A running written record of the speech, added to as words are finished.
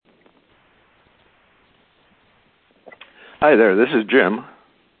Hi there, this is Jim.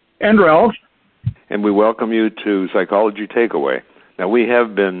 And Ralph. And we welcome you to Psychology Takeaway. Now, we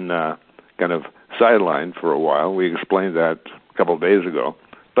have been kind of sidelined for a while. We explained that a couple of days ago.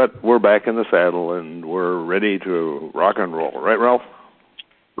 But we're back in the saddle, and we're ready to rock and roll. Right, Ralph?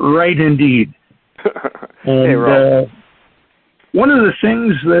 Right, indeed. And, hey, Ralph. One of the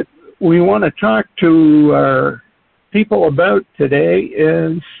things that we want to talk to our people about today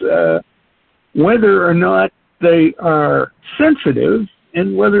is whether or not they are sensitive,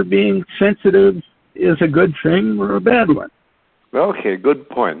 and whether being sensitive is a good thing or a bad one. Okay, good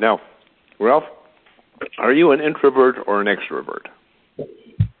point. Now, Ralph, are you an introvert or an extrovert?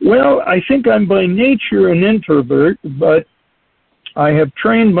 Well, I think I'm by nature an introvert, but I have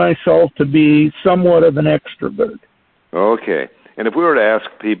trained myself to be somewhat of an extrovert. Okay. And if we were to ask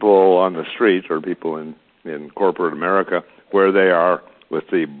people on the street or people in corporate America where they are with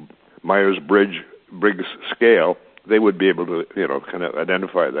the Myers-Briggs scale, they would be able to, kind of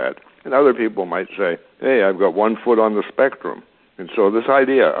identify that. And other people might say, hey, I've got 1 foot on the spectrum. And so this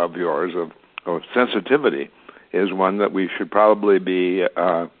idea of yours of sensitivity is one that we should probably be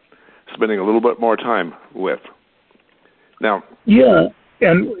spending a little bit more time with. Now, yeah,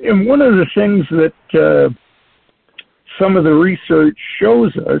 and one of the things that some of the research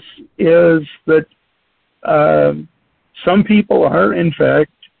shows us is that some people are, in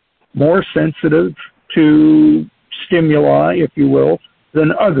fact, more sensitive to stimuli, if you will,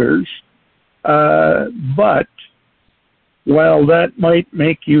 than others. But while that might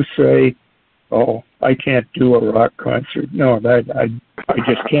make you say, oh, I can't do a rock concert. No, I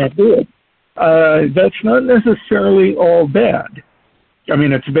just can't do it. That's not necessarily all bad. I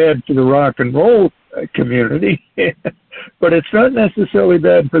mean, it's bad for the rock and roll community, but it's not necessarily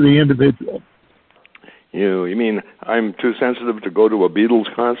bad for the individual. You mean I'm too sensitive to go to a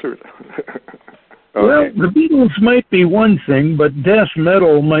Beatles concert? Okay. Well, the Beatles might be one thing, but death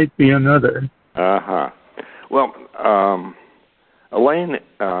metal might be another. Uh-huh. Well, Elaine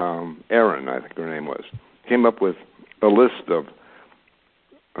Aron, I think her name was, came up with a list of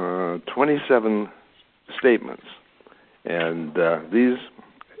 27 statements, and these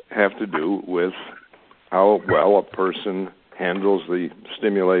have to do with how well a person handles the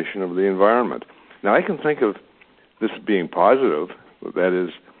stimulation of the environment. Now, I can think of this being positive, that is,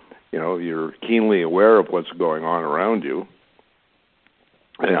 you're keenly aware of what's going on around you.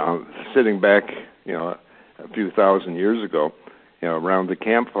 Sitting back, a few thousand years ago, around the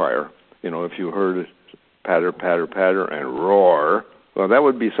campfire, if you heard patter, patter, patter, and roar, well, that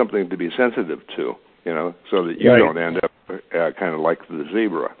would be something to be sensitive to, so that you don't end up kind of like the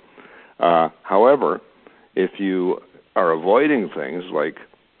zebra. However, if you are avoiding things like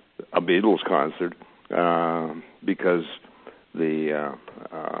a Beatles concert because the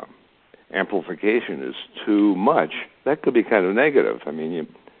amplification is too much, that could be kind of negative. I mean,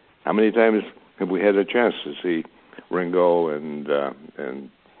 how many times have we had a chance to see Ringo and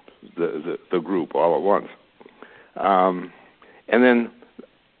the group all at once? And then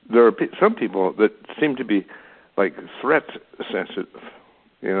there are some people that seem to be like threat sensitive.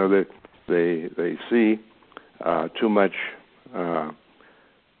 That they see too much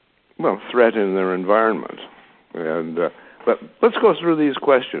threat in their environment. And but let's go through these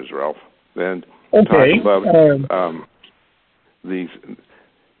questions, Ralph, and talk about the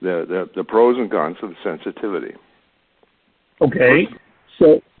pros and cons of sensitivity. Okay.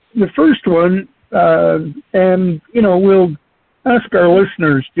 So the first one, and we'll ask our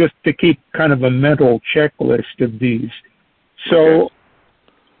listeners just to keep kind of a mental checklist of these. So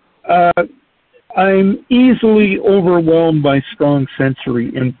I'm easily overwhelmed by strong sensory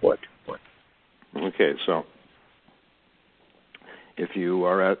input. Okay, so if you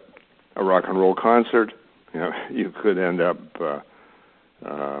are at a rock and roll concert, you could end up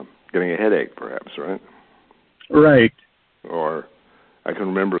getting a headache, perhaps, right? Right. Or I can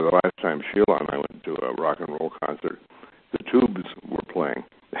remember the last time Sheila and I went to a rock and roll concert. The Tubes were playing,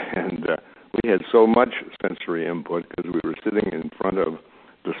 and we had so much sensory input because we were sitting in front of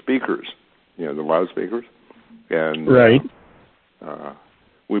the speakers, the loudspeakers, and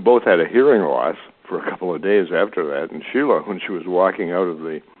we both had a hearing loss for a couple of days after that. And Sheila, when she was walking out of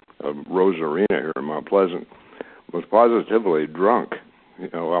the Rose Arena here in Mount Pleasant, was positively drunk.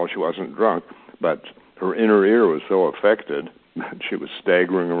 Well, she wasn't drunk, but her inner ear was so affected that she was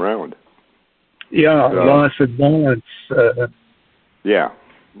staggering around. Yeah, loss of balance. Yeah.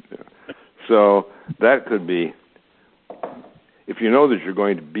 So that could be, if you know that you're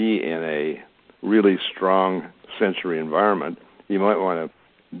going to be in a really strong sensory environment, you might want to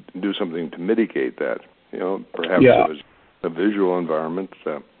do something to mitigate that. Perhaps it was a visual environment.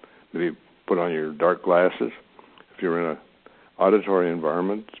 Maybe put on your dark glasses. If you're in a auditory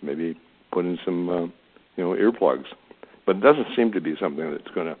environment, maybe put in some, earplugs. But it doesn't seem to be something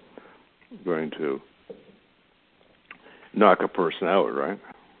that's going to knock a person out, right?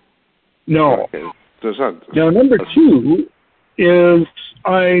 No. Okay. So it's not. Now, number two is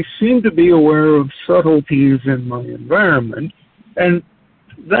I seem to be aware of subtleties in my environment, and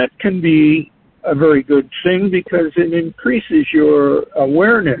that can be a very good thing because it increases your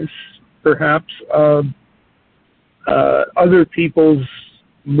awareness, perhaps, of other people's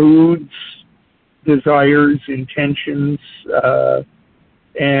moods, desires, intentions,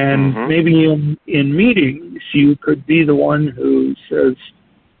 and maybe in meetings you could be the one who says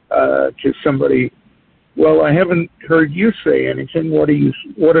to somebody, well, I haven't heard you say anything. What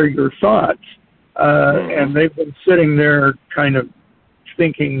are your thoughts? And they've been sitting there kind of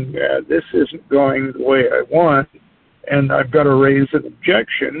thinking, this isn't going the way I want, and I've got to raise an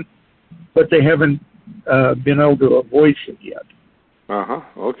objection, but they haven't been able to voice it yet.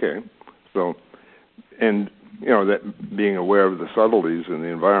 Okay. So, and, that being aware of the subtleties in the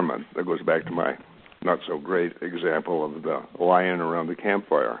environment, that goes back to my not so great example of the lion around the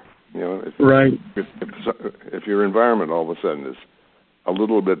campfire. Right. If your environment all of a sudden is a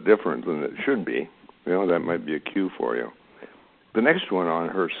little bit different than it should be, that might be a cue for you. The next one on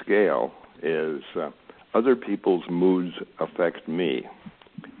her scale is other people's moods affect me.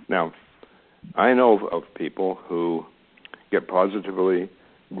 Now, I know of people who get positively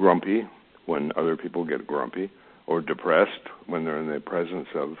grumpy when other people get grumpy, or depressed when they're in the presence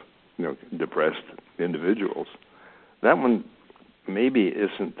of depressed individuals. That one maybe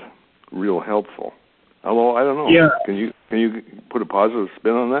isn't real helpful. Although I don't know. Yeah. Can you put a positive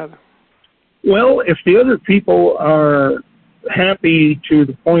spin on that? Well, if the other people are happy to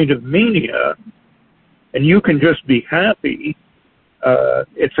the point of mania, and you can just be happy,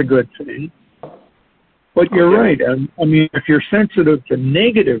 it's a good thing. But you're right. I mean, if you're sensitive to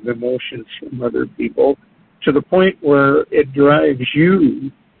negative emotions from other people to the point where it drives you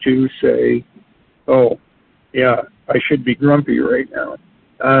to say, oh, yeah, I should be grumpy right now,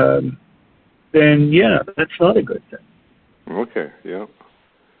 then, yeah, that's not a good thing. Okay, yeah.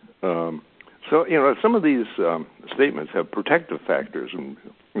 So, some of these statements have protective factors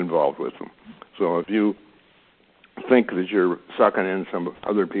involved with them. So if you think that you're sucking in some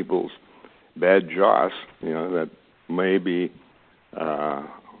other people's bad joss, that may be a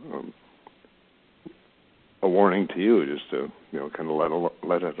warning to you just to, kind of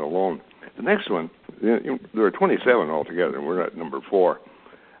let it alone. The next one, there are 27 altogether, and we're at number 4.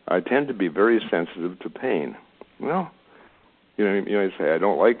 I tend to be very sensitive to pain. Well, you say I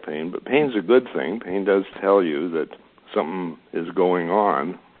don't like pain, but pain's a good thing. Pain does tell you that something is going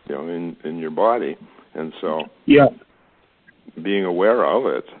on, in your body, and so being aware of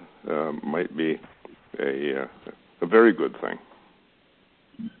it might be a very good thing.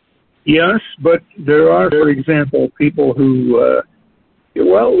 Yes, but there are, for example, people who,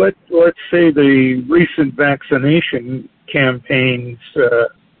 let's say the recent vaccination campaigns,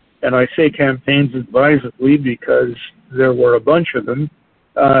 and I say campaigns advisedly because there were a bunch of them.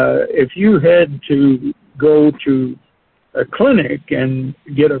 If you had to go to a clinic and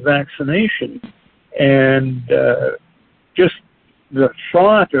get a vaccination, and just the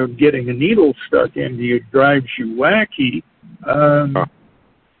thought of getting a needle stuck into you drives you wacky,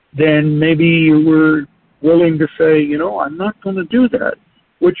 then maybe you were willing to say, I'm not going to do that,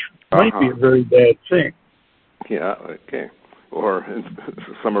 which might be a very bad thing. Yeah, okay. Or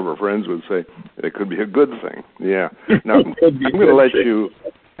some of our friends would say it could be a good thing. Yeah. Now I'm going to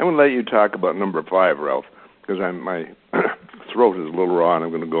let you talk about number 5, Ralph, because my throat is a little raw, and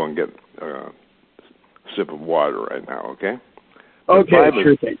I'm going to go and get a sip of water right now. Okay. Okay,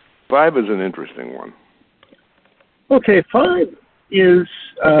 sure thing. 5 is an interesting one. Okay, 5 is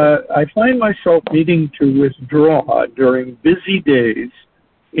I find myself needing to withdraw during busy days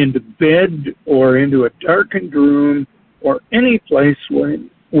into bed or into a darkened room or any place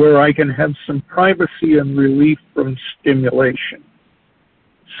where I can have some privacy and relief from stimulation.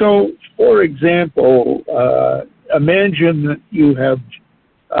 So, for example, imagine that you have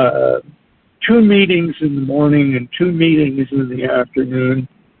 2 meetings in the morning and 2 meetings in the afternoon.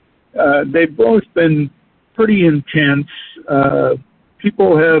 They've both been pretty intense.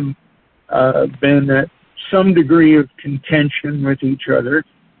 People have been at some degree of contention with each other.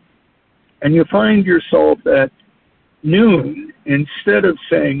 And you find yourself at noon, instead of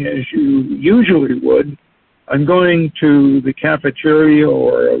saying, as you usually would, I'm going to the cafeteria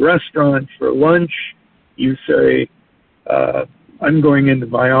or a restaurant for lunch, you say, I'm going into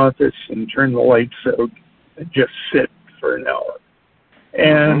my office and turn the lights out and just sit for an hour.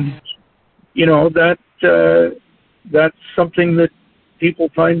 And, that that's something that people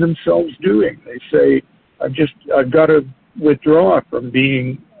find themselves doing. They say, I've got to withdraw from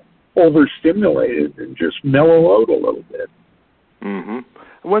being overstimulated and just mellow out a little bit. Mm-hmm.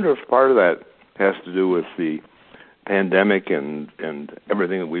 I wonder if part of that has to do with the pandemic and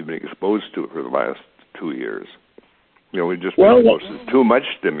everything that we've been exposed to for the last 2 years. We've just been exposed to too much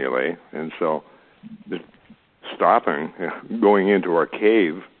stimuli, and so just stopping, going into our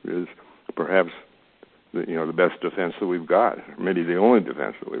cave is perhaps the best defense that we've got, maybe the only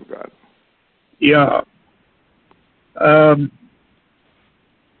defense that we've got. Yeah.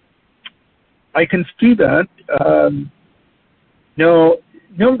 I can see that. Now,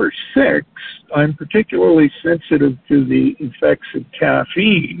 number 6, I'm particularly sensitive to the effects of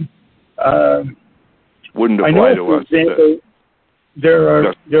caffeine. Wouldn't apply I know, to for us. example, there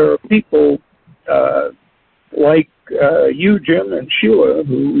are people like you, Jim, and Sheila,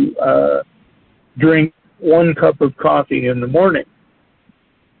 who drink 1 cup of coffee in the morning.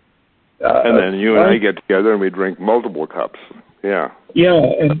 And then you and I get together and we drink multiple cups. Yeah. Yeah,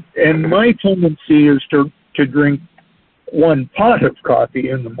 and my tendency is to drink 1 pot of coffee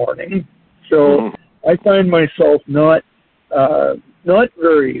in the morning. So I find myself not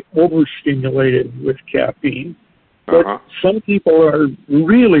very overstimulated with caffeine, but some people are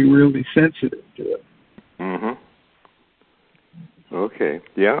really, really sensitive to it. Mm-hmm. Okay,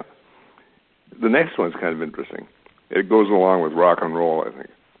 yeah. The next one's kind of interesting. It goes along with rock and roll, I think.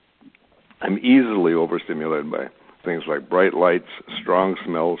 I'm easily overstimulated by things like bright lights, strong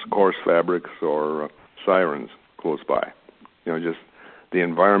smells, coarse fabrics, or sirens close by. Just the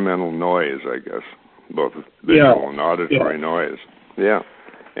environmental noise, I guess, both visual and auditory noise. Yeah,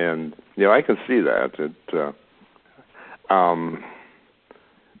 and I can see that.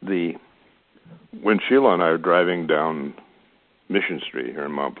 When Sheila and I are driving down Mission Street here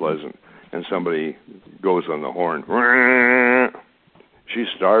in Mount Pleasant, and somebody goes on the horn, she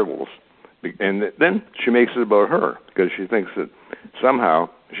startles. And then she makes it about her because she thinks that somehow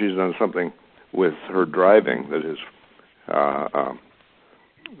she's done something with her driving that has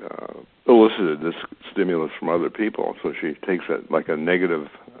elicited this stimulus from other people. So she takes it like a negative,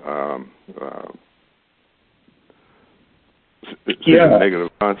 negative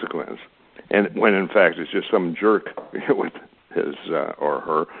consequence. And when in fact it's just some jerk with his or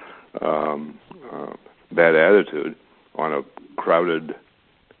her bad attitude on a crowded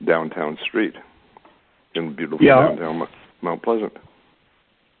downtown street in beautiful downtown Mount Pleasant.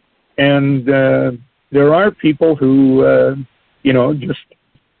 And there are people who, just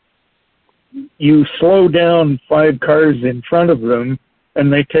you slow down 5 cars in front of them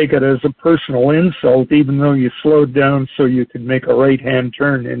and they take it as a personal insult, even though you slowed down so you could make a right-hand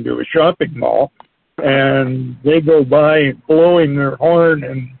turn into a shopping mall. And they go by blowing their horn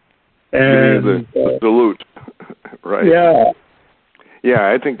and the salute, right? Yeah.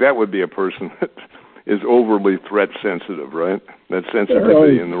 Yeah, I think that would be a person that is overly threat sensitive, right? That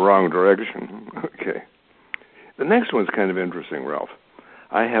sensitivity in the wrong direction. Okay. The next one's kind of interesting, Ralph.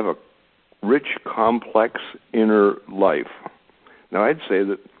 I have a rich, complex inner life. Now, I'd say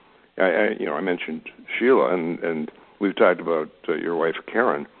that, I mentioned Sheila, and we've talked about your wife,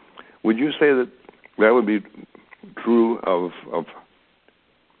 Karen. Would you say that would be true of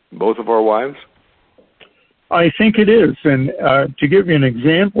both of our wives? I think it is. And to give you an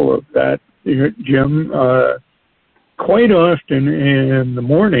example of that, Jim, quite often in the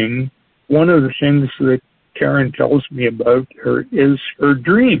morning, one of the things that Karen tells me about her is her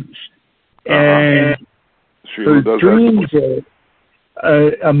dreams. And her dreams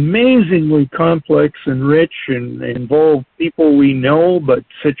are amazingly complex and rich and involve people we know, but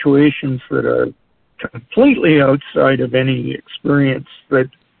situations that are completely outside of any experience that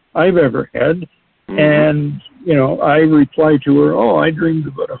I've ever had. And, I reply to her, I dreamed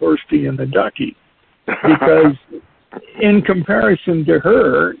about a horsey and a ducky. Because in comparison to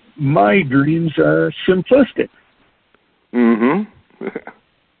her, my dreams are simplistic. Mm-hmm.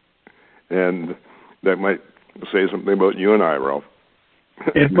 And that might say something about you and I, Ralph.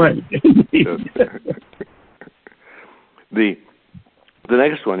 It might. The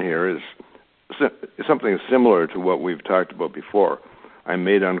next one here is something similar to what we've talked about before. I'm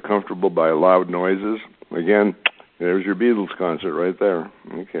made uncomfortable by loud noises. Again, there's your Beatles concert right there.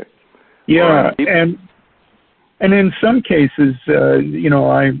 Okay. Yeah, and in some cases,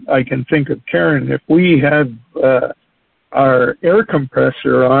 I can think of Karen. If we have our air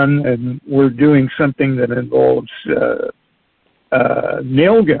compressor on and we're doing something that involves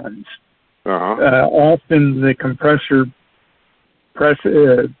nail guns, often the compressor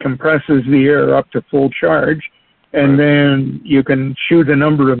compresses the air up to full charge, and then you can shoot a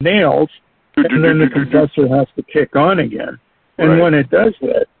number of nails, and then the compressor has to kick on again. And when it does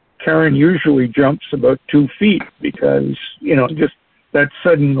that, Karen usually jumps about 2 feet because, just that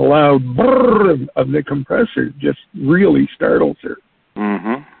sudden loud brrr of the compressor just really startles her.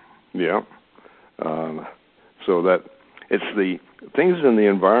 Mm-hmm. Yeah. So that it's the things in the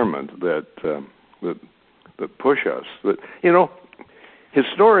environment that push us. That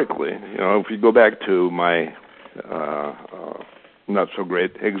historically, if you go back to my not so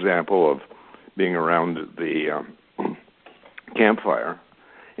great example of being around the campfire,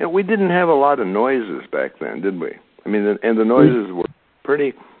 we didn't have a lot of noises back then, did we? I mean, and the noises were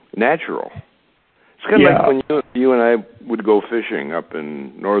pretty natural. It's kind of like when you and I would go fishing up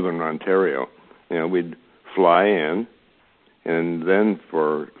in northern Ontario. We'd fly in, and then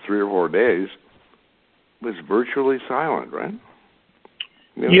for 3 or 4 days, it was virtually silent, right?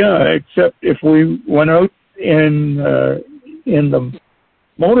 Yeah, except if we went out in the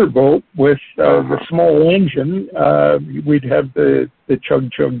motorboat with the small engine, we'd have the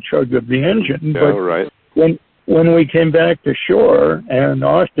chug, chug, chug of the engine. Yeah, but right. When we came back to shore, and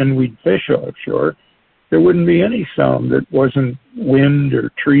often we'd fish offshore, there wouldn't be any sound that wasn't wind or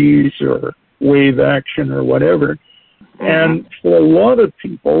trees or wave action or whatever. Mm-hmm. And for a lot of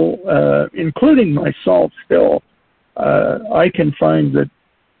people, including myself still, I can find that,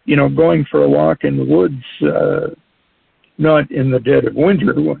 going for a walk in the woods, not in the dead of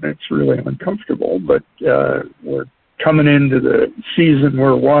winter when it's really uncomfortable, but we're coming into the season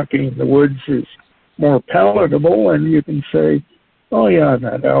where walking in the woods is more palatable, and you can say, oh yeah,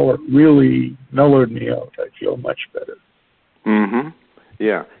 that hour really mellowed me out. I feel much better. Mm-hmm.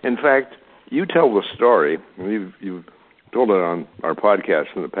 Yeah. In fact, you tell the story, you've told it on our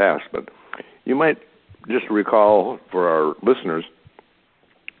podcast in the past, but you might just recall for our listeners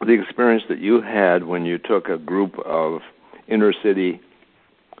the experience that you had when you took a group of inner city,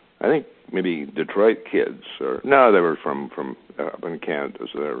 I think maybe Detroit kids, they were from up in Canada,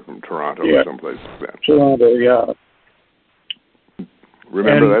 so they were from Toronto or someplace like that. Toronto, yeah.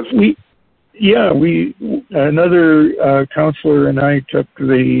 Remember that? We another counselor and I took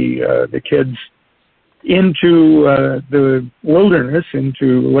the kids into the wilderness,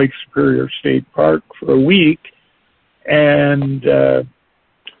 into Lake Superior State Park for a week, and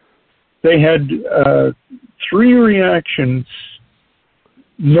they had 3 reactions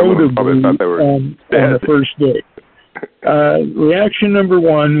notably on the first day. Reaction number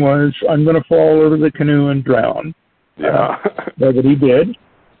 1 was, I'm going to fall out of the canoe and drown. Yeah. Nobody did.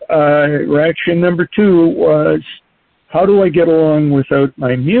 Reaction number 2 was, how do I get along without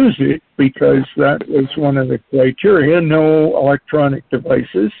my music? Because that was one of the criteria, no electronic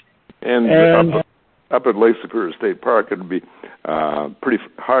devices. And up at Lake Superior State Park, it would be pretty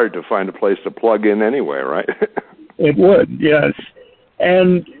hard to find a place to plug in anyway, right? It would, yes.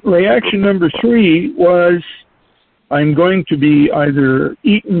 And reaction number 3 was, I'm going to be either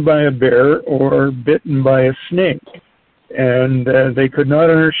eaten by a bear or bitten by a snake. And they could not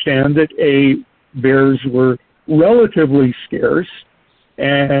understand that, bears were relatively scarce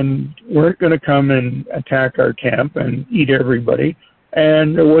and weren't going to come and attack our camp and eat everybody.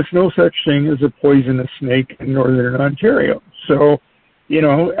 And there was no such thing as a poisonous snake in northern Ontario. So,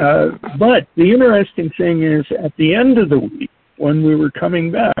 but the interesting thing is, at the end of the week, when we were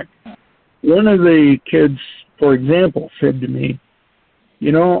coming back, one of the kids, for example, said to me,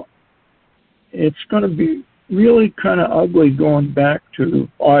 it's going to be really kind of ugly going back to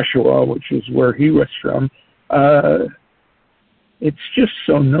Oshawa, which is where he was from. It's just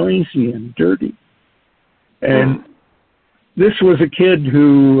so noisy and dirty. And this was a kid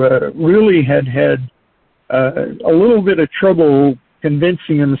who really had a little bit of trouble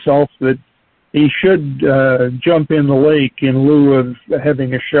convincing himself that he should jump in the lake in lieu of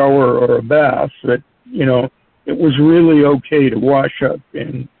having a shower or a bath, that, it was really okay to wash up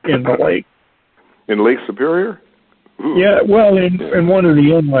in the lake. In Lake Superior? Ooh. Yeah, well, in one of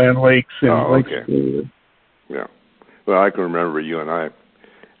the inland lakes in Lake Superior. Yeah. Well, I can remember you and I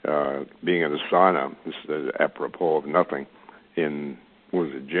being in a sauna, this is apropos of nothing, in,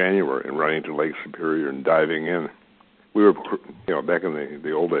 January, and running to Lake Superior and diving in. We were, back in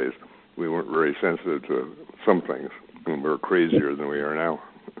the old days, we weren't very sensitive to some things, and we were crazier than we are now.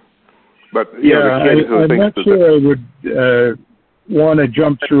 But, I'm not sure I would want to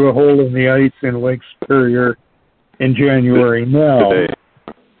jump through a hole in the ice in Lake Superior in January now. Today.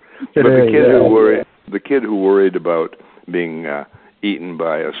 But the kid who worried about being eaten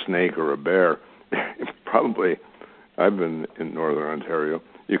by a snake or a bear, probably, I've been in northern Ontario,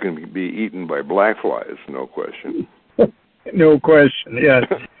 you can be eaten by black flies, no question. No question, yes.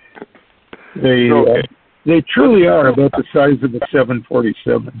 They truly are about the size of a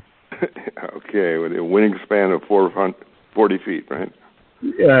 747. Okay, with a wingspan of 40 feet, right?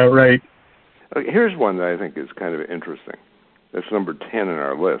 Yeah, right. Okay, here's one that I think is kind of interesting. That's number 10 in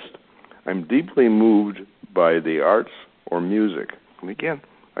our list. I'm deeply moved by the arts or music. And again,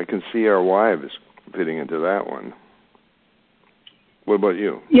 I can see our wives fitting into that one. What about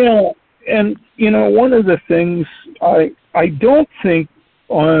you? Yeah, and one of the things I don't think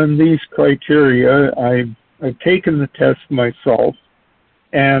on these criteria, I've taken the test myself,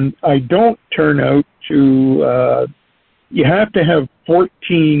 and I don't turn out to. You have to have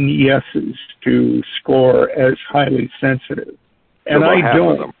 14 yeses to score as highly sensitive, and so I half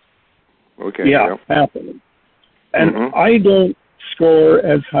don't. Of them. Okay. Yeah, half of them, and I don't score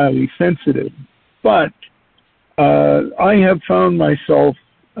as highly sensitive, but I have found myself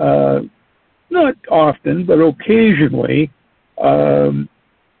not often, but occasionally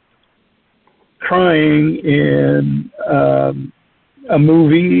crying in a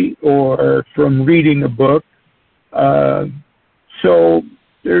movie or from reading a book. So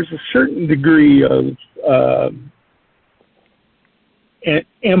there's a certain degree of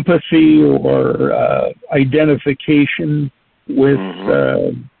empathy or identification with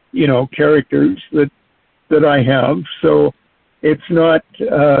characters that I have. So it's not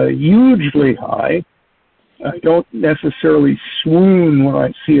hugely high. I don't necessarily swoon when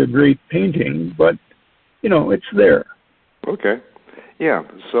I see a great painting, but it's there. Okay. Yeah.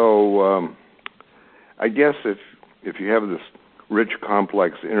 So I guess if you have this rich,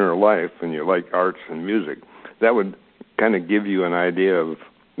 complex inner life and you like arts and music, that would kind of give you an idea of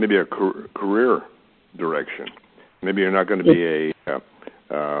maybe a career direction. Maybe you're not going to be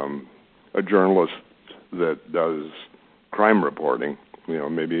a journalist that does crime reporting.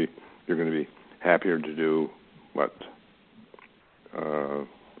 Maybe you're going to be happier to do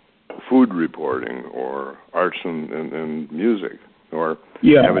food reporting or arts and music, or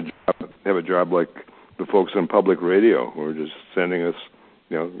have a job like the folks on public radio who are just sending us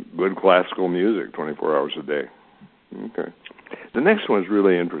good classical music 24 hours a day. Okay. The next one is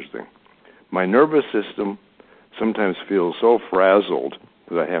really interesting. My nervous system sometimes feels so frazzled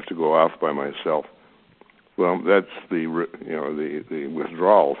that I have to go off by myself. Well, that's the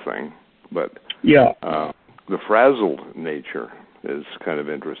withdrawal thing, but the frazzled nature is kind of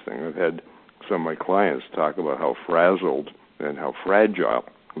interesting. I've had some of my clients talk about how frazzled and how fragile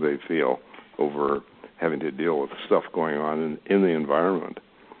they feel over having to deal with stuff going on in the environment.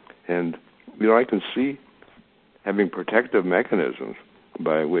 And, I can see having protective mechanisms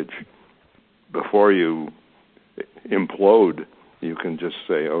by which before you implode, you can just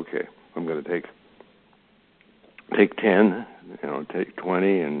say, okay, I'm going to take 10, take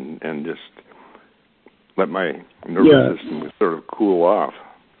 20 and just let my nervous system sort of cool off.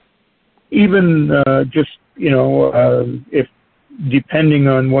 Even if depending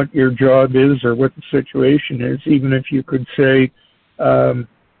on what your job is or what the situation is, even if you could say, I'm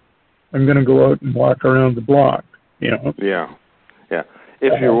going to go out and walk around the block, Yeah.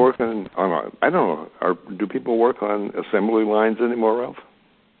 If you're working on I don't know, do people work on assembly lines anymore, Ralph?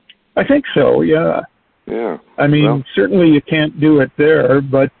 I think so, yeah. Yeah. I mean, certainly you can't do it there,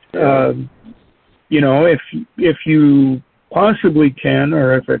 but, if you possibly can,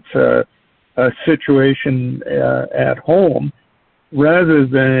 or if it's a situation at home, rather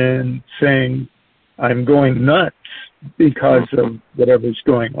than saying, I'm going nuts because of whatever's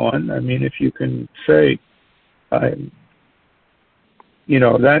going on, I mean, if you can say,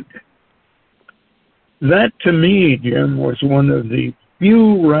 that to me, Jim, was one of the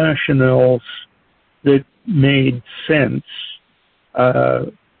few rationales that made sense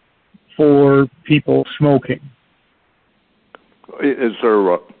for people smoking. Is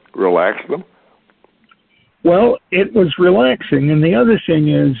there relax them? Well, it was relaxing, and the other thing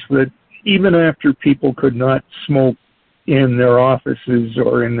is that even after people could not smoke in their offices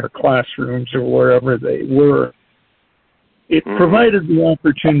or in their classrooms or wherever they were, it provided the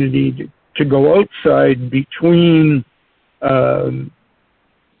opportunity to go outside between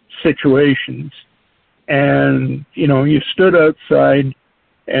situations, and you stood outside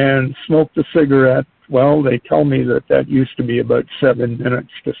and smoked a cigarette. Well, they tell me that used to be about 7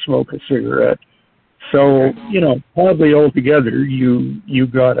 minutes to smoke a cigarette. So, probably altogether you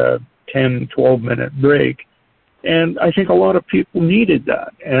got a 10, 12-minute break. And I think a lot of people needed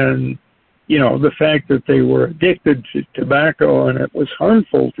that. And, the fact that they were addicted to tobacco and it was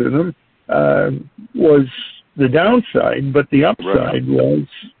harmful to them was the downside. But the upside was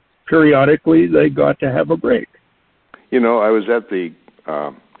periodically they got to have a break. I was at the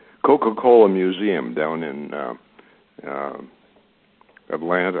Coca-Cola Museum down in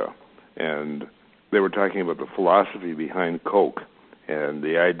Atlanta, and they were talking about the philosophy behind Coke. And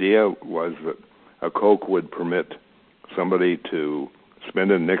the idea was that a Coke would permit somebody to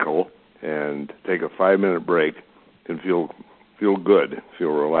spend a nickel and take a 5-minute break and feel good, feel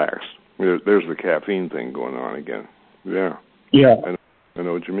relaxed. There's the caffeine thing going on again. Yeah. Yeah. I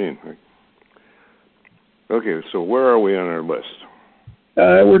know what you mean. Okay, so where are we on our list?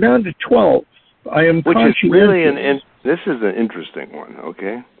 We're down to 12. I am Which conscientious. is really this is an interesting one,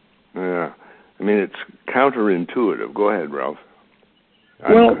 okay? Yeah. I mean, it's counterintuitive. Go ahead, Ralph.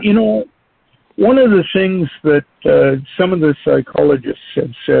 Well, one of the things that some of the psychologists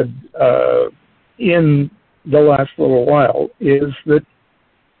have said in the last little while is that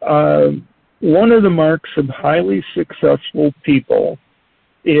one of the marks of highly successful people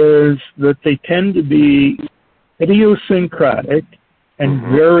is that they tend to be idiosyncratic and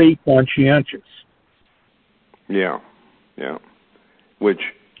very conscientious. Yeah. Which,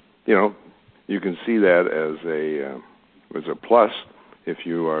 you can see that as a plus if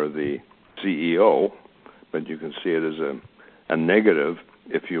you are the CEO, but you can see it as a negative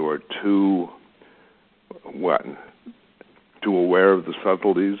if you are too aware of the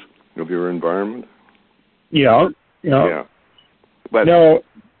subtleties of your environment. Yeah. But now,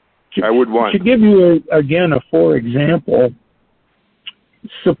 I would want to give you again a for example.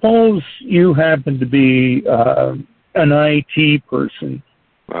 Suppose you happen to be an IT person,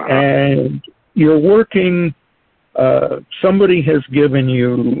 and you're working. Somebody has given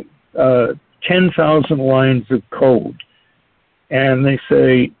you 10,000 lines of code, and they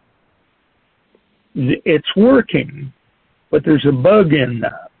say it's working, but there's a bug in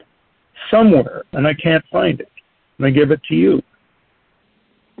that somewhere, and I can't find it. And I give it to you.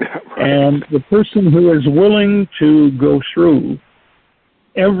 Right. And the person who is willing to go through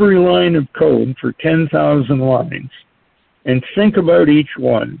every line of code for 10,000 lines and think about each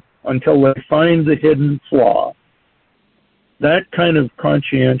one until they find the hidden flaw, that kind of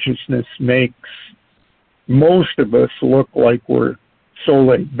conscientiousness makes most of us look like we're so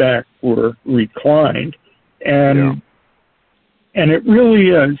laid back we're reclined. And it really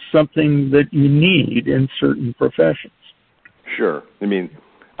is something that you need in certain professions. Sure. I mean,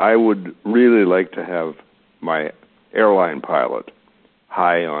 I would really like to have my airline pilot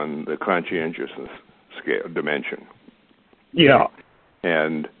high on the conscientiousness scale dimension. Yeah.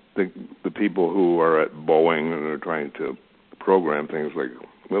 And the people who are at Boeing and are trying to program things like,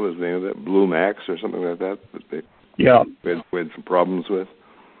 what was the name of that? Blue Max or something like that they we had some problems with.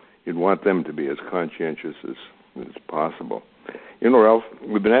 You'd want them to be as conscientious as possible. Ralph,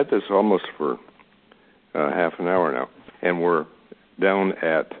 we've been at this almost for half an hour now, and we're down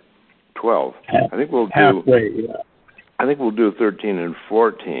at 12. I think we'll do halfway. Yeah. I think we'll do 13 and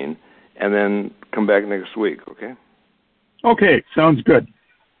 14, and then come back next week. Okay. Okay, sounds good.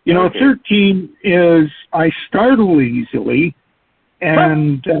 Okay. 13 is I startle easily,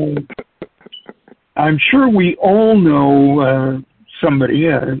 and I'm sure we all know somebody,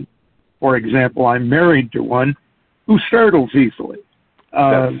 for example, I'm married to one, who startles easily.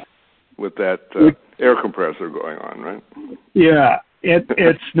 With that air compressor going on, right? Yeah,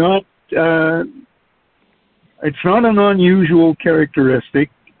 it's not an unusual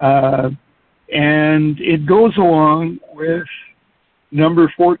characteristic, and it goes along with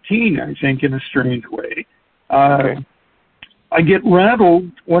number 14, I think, in a strange way. Okay. I get rattled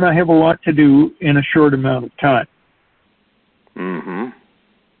when I have a lot to do in a short amount of time. Mm-hmm.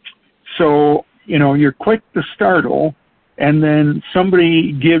 So, you're quick to startle, and then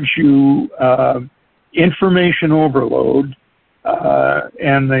somebody gives you information overload,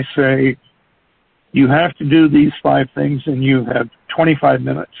 and they say, you have to do these 5 things, and you have 25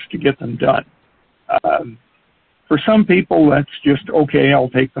 minutes to get them done. For some people, that's just, okay, I'll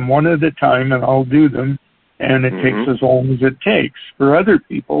take them one at a time, and I'll do them, and it takes as long as it takes. For other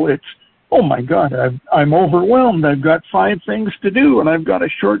people, it's, oh my God, I'm overwhelmed. I've got 5 things to do, and I've got a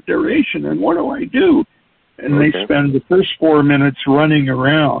short duration, and what do I do? And they spend the first 4 minutes running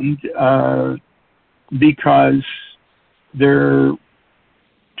around because they're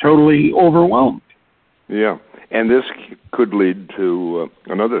totally overwhelmed. Yeah, and this could lead to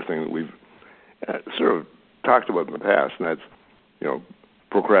another thing that we've sort of talked about in the past, and that's,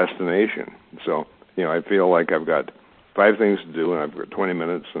 procrastination. So, I feel like I've got 5 things to do, and I've got 20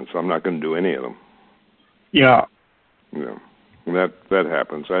 minutes, and so I'm not going to do any of them. Yeah. And that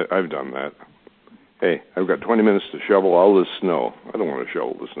happens. I've done that. Hey, I've got 20 minutes to shovel all this snow. I don't want to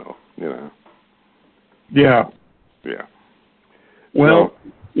shovel the snow, Yeah. Yeah. Well,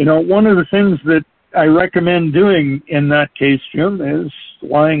 one of the things that I recommend doing in that case, Jim, is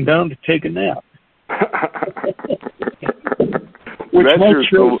lying down to take a nap. Which might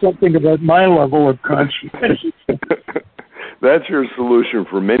show something about my level of conscience. That's your solution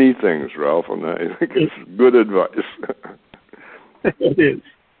for many things, Ralph, and I think it's good advice. It is.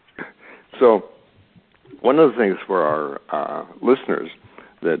 So, one of the things for our listeners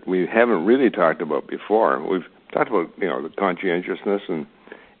that we haven't really talked about before, we've talked about, the conscientiousness, and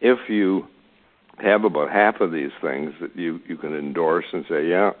if you have about half of these things that you can endorse and say,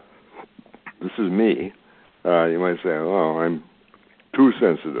 yeah, this is me, you might say, oh, I'm too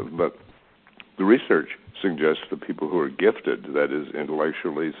sensitive, but the research suggests that people who are gifted, that is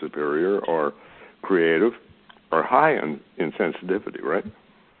intellectually superior or creative, are high in sensitivity, right?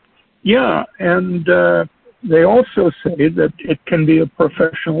 Yeah, and they also say that it can be a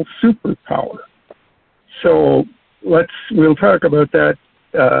professional superpower. So we'll talk about that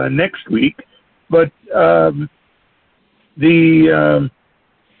next week. But the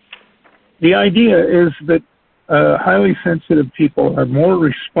idea is that highly sensitive people are more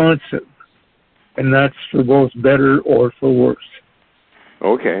responsive, and that's for both better or for worse.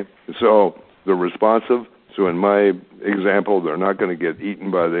 Okay, so they're responsive. So in my example, they're not going to get eaten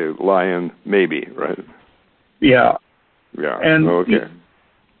by the lion, maybe, right? Yeah. Yeah. And okay.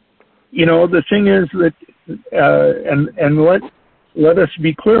 The thing is that, and let us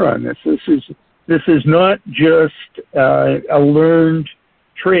be clear on this. This is not just a learned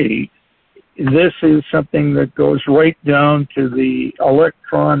trait. This is something that goes right down to the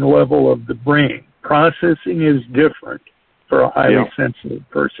electron level of the brain. Processing is different for a highly sensitive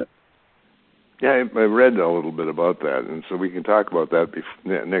person. Yeah, I read a little bit about that, and so we can talk about that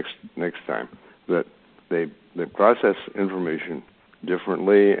next time. That they process information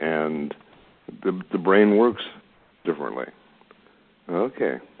differently, and the brain works differently.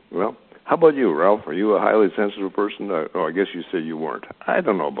 Okay. Well, how about you, Ralph? Are you a highly sensitive person? I guess you said you weren't. I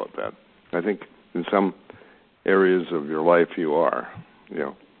don't know about that. I think in some areas of your life you are.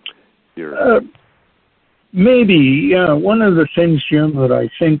 You're maybe. Yeah. One of the things, Jim, that I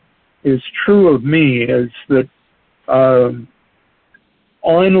think is true of me is that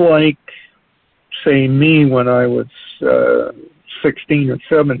unlike, say, me when I was 16 or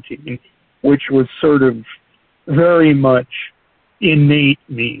 17, which was sort of very much innate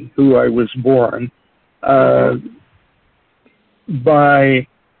me, who I was born, by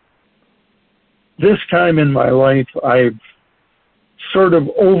this time in my life, I've sort of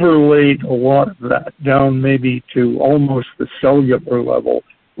overlaid a lot of that down maybe to almost the cellular level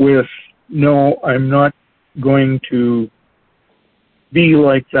with, no, I'm not going to be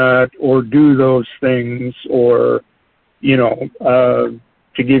like that or do those things, or, to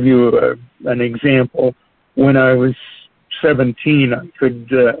give you an example, when I was 17, I could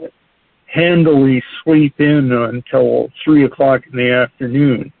handily sleep in until 3 o'clock in the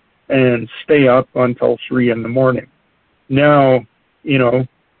afternoon and stay up until 3 in the morning. Now,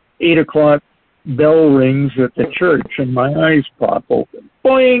 8 o'clock bell rings at the church and my eyes pop open.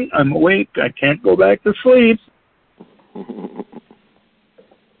 Boing, I'm awake. I can't go back to sleep.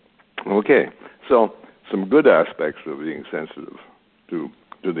 Okay, so some good aspects of being sensitive to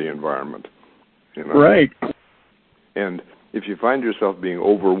the environment. Right. And if you find yourself being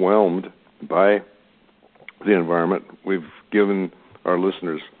overwhelmed by the environment, we've given our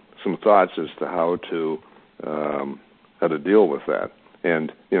listeners some thoughts as to how to deal with that.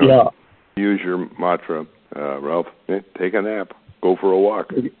 And use your mantra, Ralph. Take a nap. Go for a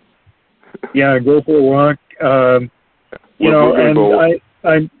walk. Yeah, go for a walk.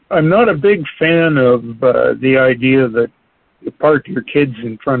 I'm not a big fan of the idea that you park your kids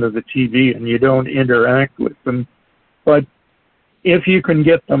in front of the TV and you don't interact with them. But if you can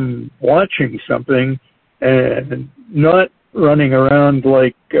get them watching something and not running around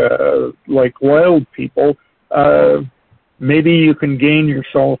like wild people, maybe you can gain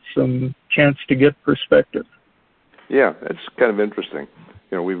yourself some chance to get perspective. Yeah, it's kind of interesting.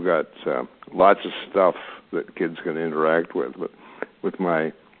 We've got lots of stuff that kids can interact with, but with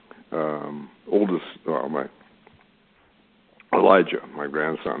my oldest, my Elijah, my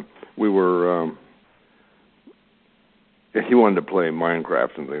grandson, we were, he wanted to play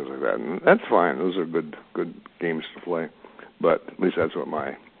Minecraft and things like that, and that's fine. Those are good games to play, but at least that's what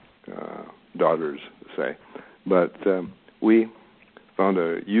my daughters say. But we found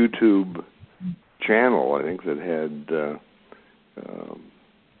a YouTube channel, I think, that had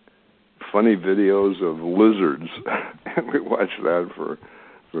funny videos of lizards, and we watched that for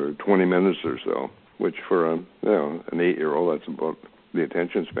 20 minutes or so, which for an 8-year-old, that's about the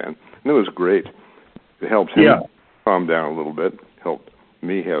attention span. And it was great. It helped him calm down a little bit, helped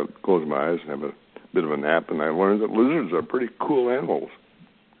me close my eyes and have a bit of a nap, and I learned that lizards are pretty cool animals.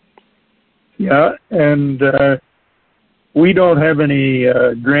 Yeah, and we don't have any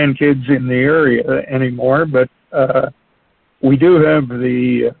grandkids in the area anymore, but we do have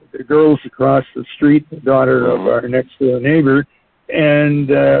the girls across the street, the daughter of our next door neighbor, and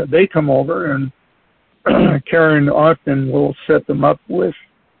they come over, and Karen often will set them up with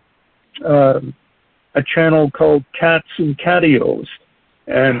a channel called Cats and Catios.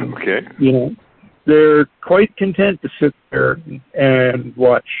 And, you know, they're quite content to sit there and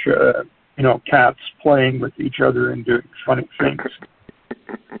watch, you know, cats playing with each other and doing funny things.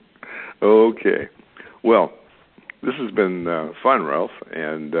 Okay. Well, this has been fun, Ralph,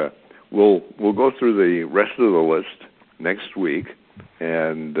 and we'll go through the rest of the list next week.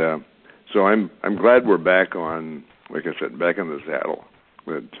 And so I'm glad we're back on, like I said, back in the saddle.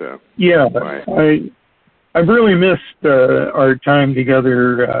 But yeah, I've really missed our time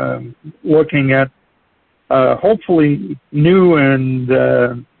together, looking at hopefully new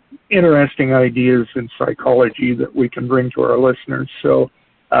and interesting ideas in psychology that we can bring to our listeners. So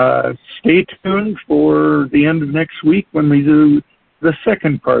stay tuned for the end of next week when we do the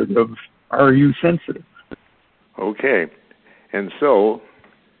second part of Are You Sensitive? Okay. And so,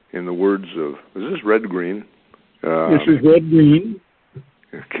 in the words of, is this Red Green? This is Red Green.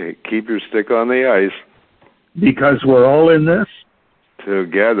 Okay, keep your stick on the ice. Because we're all in this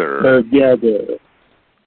together.